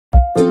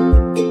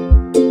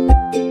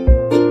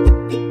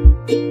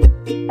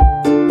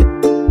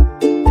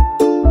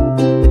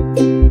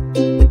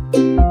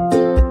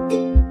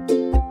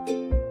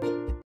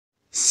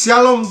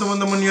Shalom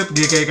teman-teman Youth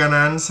GKI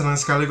Kanaan. Senang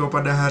sekali kok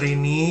pada hari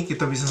ini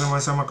kita bisa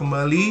sama-sama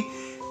kembali.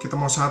 Kita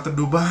mau saat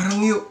teduh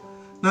bareng yuk.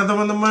 Nah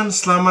teman-teman,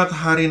 selamat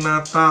hari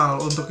Natal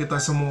untuk kita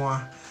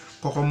semua.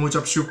 Kok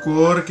mengucap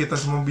syukur kita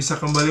semua bisa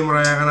kembali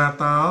merayakan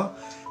Natal.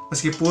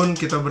 Meskipun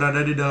kita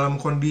berada di dalam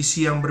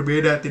kondisi yang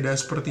berbeda, tidak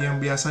seperti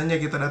yang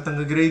biasanya kita datang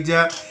ke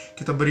gereja,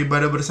 kita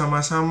beribadah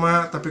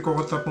bersama-sama, tapi kok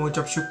tetap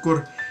mengucap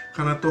syukur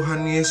karena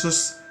Tuhan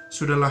Yesus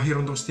sudah lahir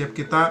untuk setiap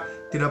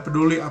kita. Tidak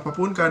peduli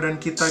apapun keadaan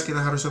kita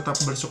harus tetap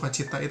bersuka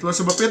cita. Itulah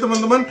sebabnya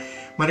teman-teman,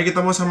 mari kita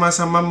mau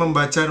sama-sama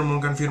membaca dan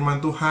merenungkan firman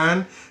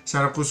Tuhan,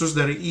 secara khusus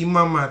dari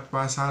Imamat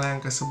pasal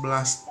yang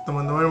ke-11.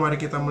 Teman-teman, mari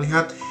kita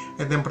melihat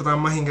ayat yang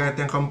pertama hingga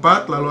ayat yang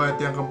keempat, lalu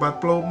ayat yang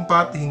ke-44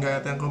 hingga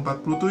ayat yang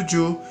ke-47.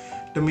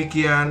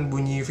 Demikian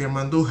bunyi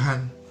firman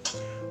Tuhan.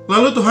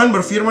 Lalu Tuhan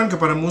berfirman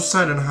kepada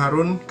Musa dan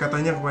Harun,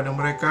 katanya kepada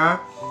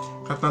mereka,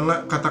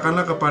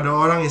 katakanlah kepada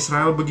orang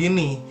Israel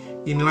begini,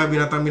 inilah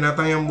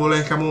binatang-binatang yang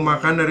boleh kamu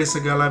makan dari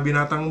segala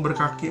binatang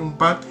berkaki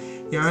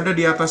 4 yang ada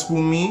di atas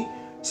bumi,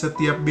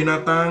 setiap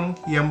binatang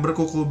yang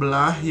berkuku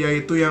belah,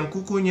 yaitu yang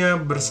kukunya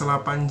bersela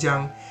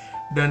panjang,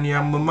 dan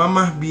yang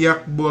memamah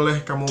biak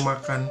boleh kamu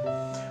makan.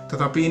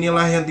 Tetapi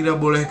inilah yang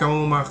tidak boleh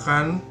kamu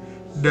makan,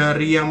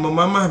 dari yang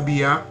memamah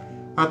biak,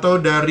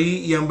 atau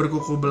dari yang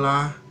berkuku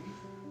belah,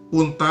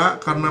 unta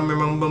karena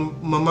memang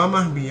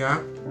memamah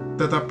biak,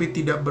 tetapi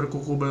tidak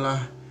berkuku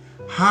belah.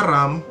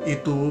 Haram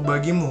itu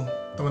bagimu.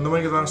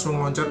 Teman-teman, kita langsung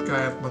loncat ke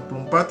ayat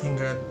 44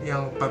 hingga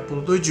yang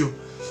 47.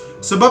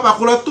 Sebab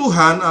akulah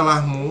Tuhan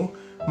Allahmu,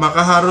 maka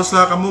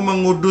haruslah kamu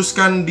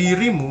menguduskan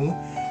dirimu,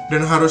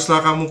 dan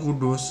haruslah kamu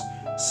kudus,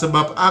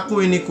 sebab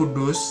aku ini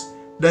kudus.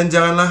 Dan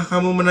janganlah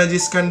kamu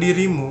menajiskan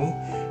dirimu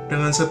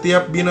dengan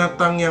setiap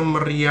binatang yang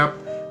meriap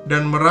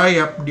dan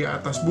merayap di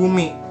atas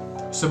bumi.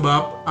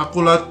 Sebab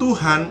akulah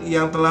Tuhan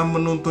yang telah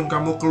menuntun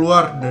kamu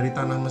keluar dari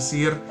tanah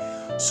Mesir,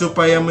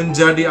 supaya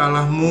menjadi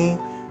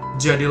Allahmu.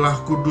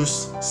 Jadilah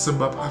kudus,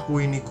 sebab aku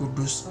ini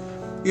kudus.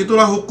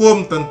 Itulah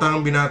hukum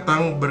tentang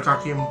binatang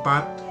berkaki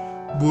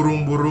 4,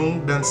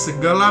 burung-burung, dan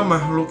segala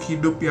makhluk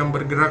hidup yang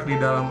bergerak di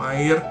dalam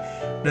air,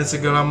 dan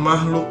segala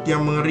makhluk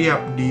yang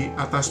mengeriap di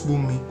atas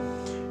bumi,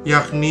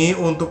 yakni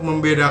untuk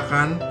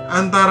membedakan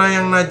antara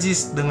yang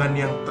najis dengan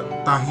yang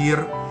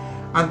tahir,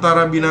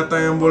 antara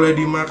binatang yang boleh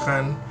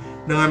dimakan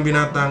dengan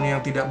binatang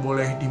yang tidak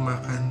boleh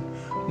dimakan.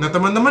 Nah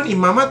teman-teman,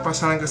 Imamat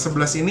pasal yang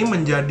ke-11 ini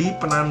menjadi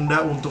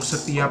penanda untuk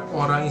setiap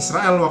orang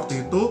Israel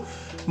waktu itu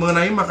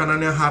mengenai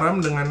makanan yang haram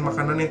dengan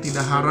makanan yang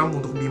tidak haram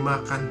untuk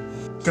dimakan.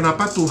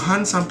 Kenapa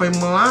Tuhan sampai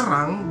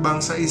melarang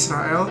bangsa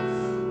Israel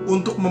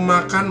untuk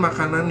memakan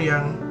makanan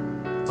yang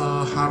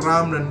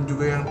haram dan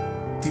juga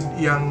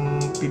yang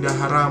tidak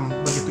haram,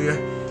 begitu ya?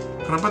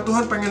 Kenapa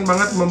Tuhan pengen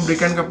banget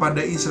memberikan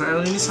kepada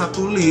Israel ini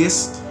satu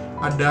list,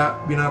 ada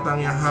binatang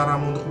yang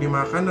haram untuk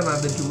dimakan dan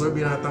ada juga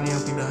binatang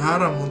yang tidak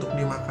haram untuk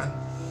dimakan?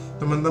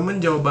 Teman-teman,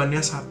 jawabannya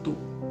satu.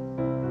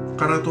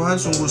 Karena Tuhan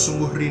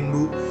sungguh-sungguh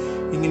rindu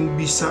ingin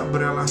bisa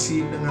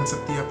berelasi dengan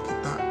setiap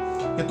kita.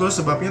 Itulah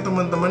sebabnya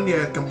teman-teman di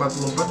ayat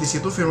ke-44 di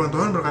situ firman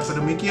Tuhan berkata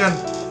demikian.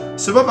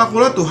 Sebab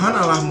akulah Tuhan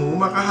Allahmu,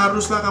 maka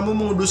haruslah kamu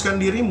menguduskan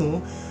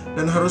dirimu,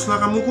 dan haruslah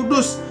kamu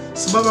kudus,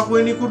 sebab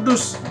aku ini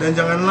kudus. Dan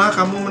janganlah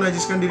kamu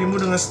menajiskan dirimu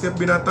dengan setiap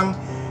binatang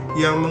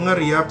yang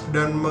mengeriap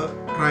dan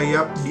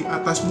merayap di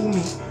atas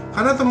bumi.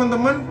 Karena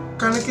teman-teman,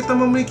 karena kita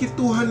memiliki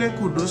Tuhan yang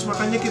kudus,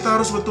 makanya kita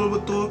harus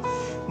betul-betul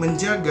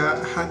menjaga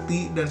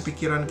hati dan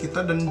pikiran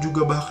kita dan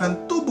juga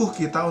bahkan tubuh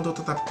kita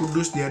untuk tetap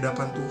kudus di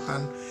hadapan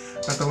Tuhan.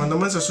 Nah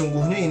teman-teman,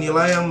 sesungguhnya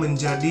inilah yang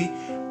menjadi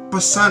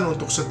pesan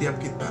untuk setiap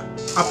kita.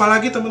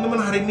 Apalagi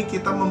teman-teman, hari ini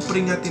kita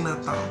memperingati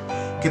Natal.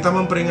 Kita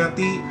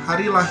memperingati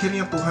hari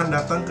lahirnya Tuhan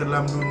datang ke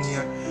dalam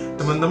dunia.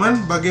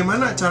 Teman-teman,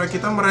 bagaimana cara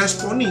kita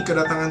meresponi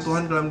kedatangan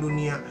Tuhan dalam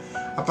dunia?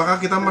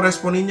 Apakah kita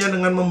meresponinya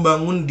dengan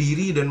membangun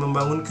diri dan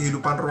membangun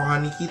kehidupan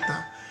rohani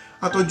kita?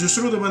 Atau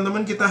justru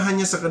teman-teman, kita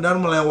hanya sekedar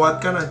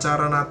melewatkan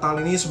acara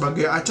Natal ini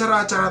sebagai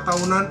acara-acara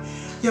tahunan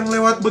yang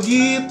lewat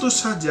begitu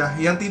saja,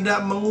 yang tidak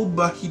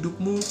mengubah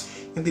hidupmu,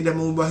 yang tidak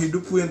mengubah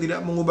hidupku, yang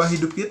tidak mengubah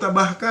hidup kita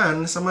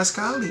bahkan sama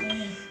sekali.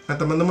 Nah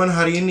teman-teman,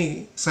 hari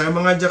ini saya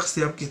mengajak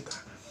setiap kita,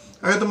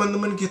 ayo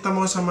teman-teman, kita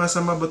mau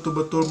sama-sama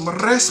betul-betul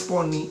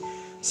meresponi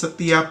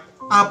setiap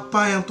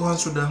apa yang Tuhan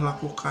sudah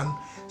lakukan,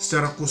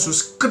 secara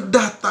khusus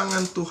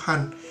kedatangan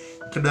Tuhan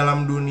ke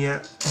dalam dunia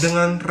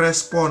dengan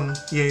respon,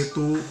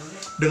 yaitu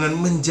dengan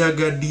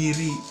menjaga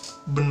diri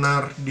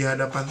benar di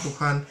hadapan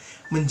Tuhan,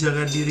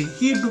 menjaga diri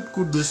hidup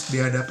kudus di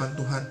hadapan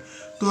Tuhan.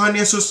 Tuhan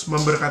Yesus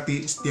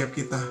memberkati setiap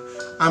kita.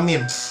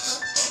 Amin.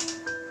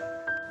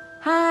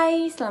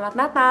 Hai, selamat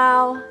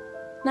Natal.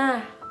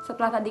 Nah,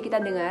 setelah tadi kita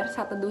dengar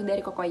Saat Teduh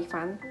dari Koko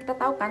Ivan, kita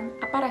tahu kan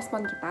apa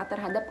respon kita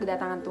terhadap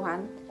kedatangan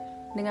Tuhan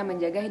dengan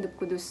menjaga hidup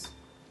kudus.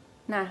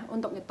 Nah,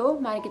 untuk itu,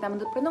 mari kita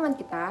menutup renungan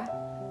kita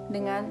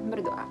dengan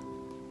berdoa.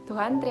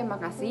 Tuhan, terima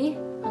kasih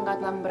Engkau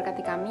telah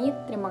memberkati kami.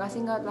 Terima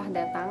kasih Engkau telah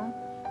datang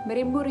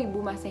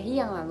beribu-ribu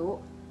Masehi yang lalu.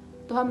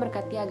 Tuhan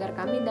berkati agar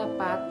kami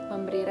dapat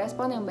memberi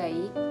respon yang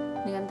baik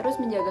dengan terus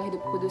menjaga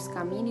hidup kudus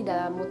kami di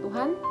dalam-Mu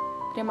Tuhan.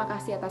 Terima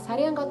kasih atas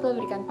hari yang Engkau telah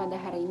berikan pada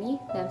hari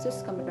ini, dan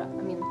Yesus kami berdoa.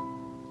 Amin.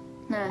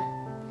 Nah,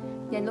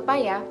 jangan lupa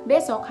ya,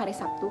 besok hari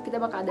Sabtu kita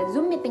bakal ada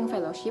Zoom meeting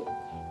fellowship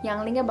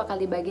yang linknya bakal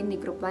dibagiin di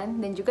grup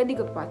Line dan juga di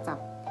grup WhatsApp.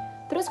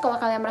 Terus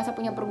kalau kalian merasa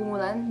punya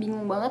pergumulan,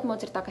 bingung banget mau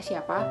cerita ke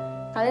siapa,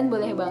 kalian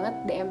boleh banget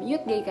DM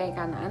Youth GKI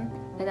Kanaan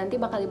dan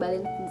nanti bakal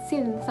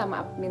dibalesin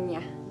sama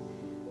adminnya.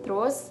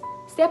 Terus,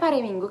 setiap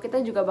hari Minggu kita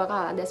juga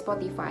bakal ada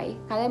Spotify,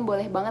 kalian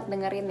boleh banget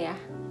dengerin ya.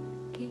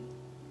 Oke.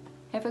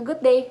 Have a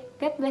good day.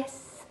 God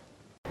bless.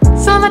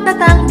 Selamat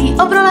datang di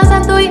obrolan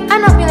santuy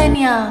anak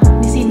milenial.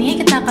 Di sini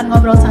kita akan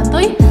ngobrol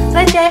santuy,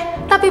 receh,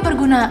 tapi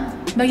berguna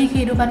bagi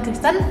kehidupan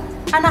Kristen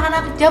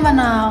anak-anak zaman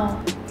now.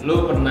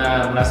 Lu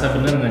pernah merasa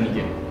bener nggak nih,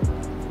 Jen?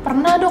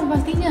 Pernah dong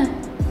pastinya.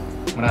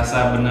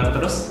 Merasa bener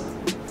terus?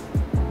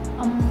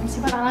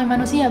 Sifat alami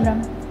manusia,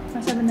 Bram.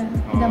 Merasa benar,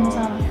 tidak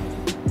masalah.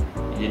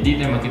 Jadi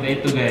tema kita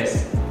itu,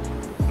 guys.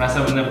 Merasa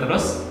bener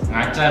terus,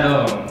 ngaca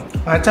dong.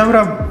 Ngaca,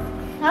 Bram.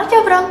 Ngaca,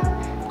 Bram.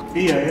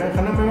 Iya ya,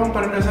 karena memang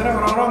pada dasarnya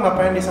orang-orang nggak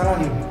pengen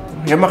disalahin.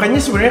 Ya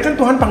makanya sebenarnya kan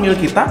Tuhan panggil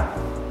kita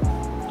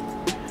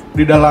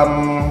di dalam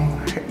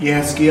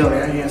Yeskiel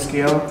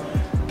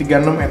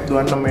 36 ayat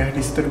 26 ya.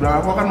 Di situ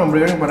bilang, aku akan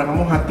memberikan kepada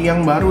kamu hati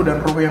yang baru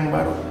dan roh yang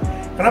baru.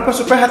 Kenapa?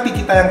 Supaya hati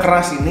kita yang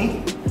keras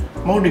ini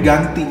mau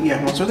diganti ya.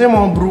 Maksudnya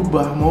mau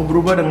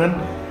berubah dengan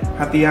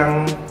hati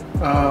yang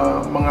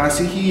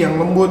mengasihi, yang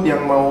lembut,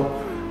 yang mau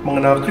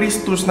mengenal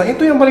Kristus. Nah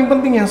itu yang paling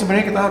penting yang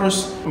sebenarnya kita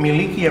harus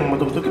miliki, yang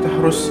betul-betul kita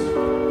harus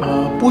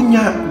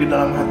punya di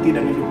dalam hati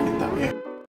dan hidup kita.